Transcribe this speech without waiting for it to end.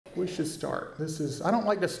We should start. I don't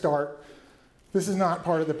like to start. This is not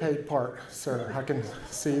part of the paid part, sir. I can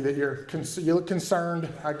see that you look concerned.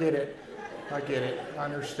 I get it. I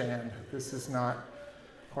understand. This is not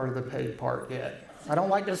part of the paid part yet. I don't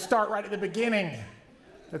like to start right at the beginning.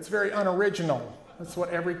 That's very unoriginal. That's what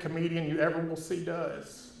every comedian you ever will see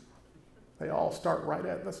does. They all start right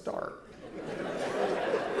at the start.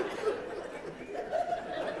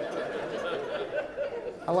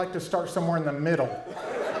 I like to start somewhere in the middle.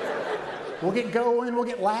 We'll get going, we'll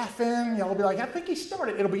get laughing. Y'all will be like, I think he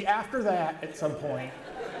started. It'll be after that at some point.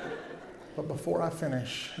 But before I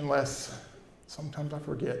finish, unless sometimes I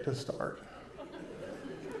forget to start.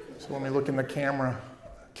 So let me look in the camera.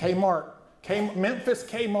 Memphis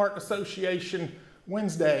Kmart Association,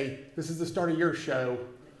 Wednesday. This is the start of your show.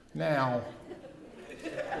 Now.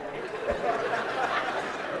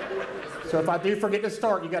 So if I do forget to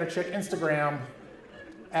start, you got to check Instagram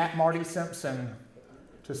at Marty Simpson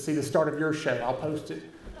to see the start of your show. I'll post it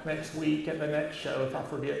next week at the next show if I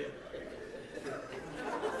forget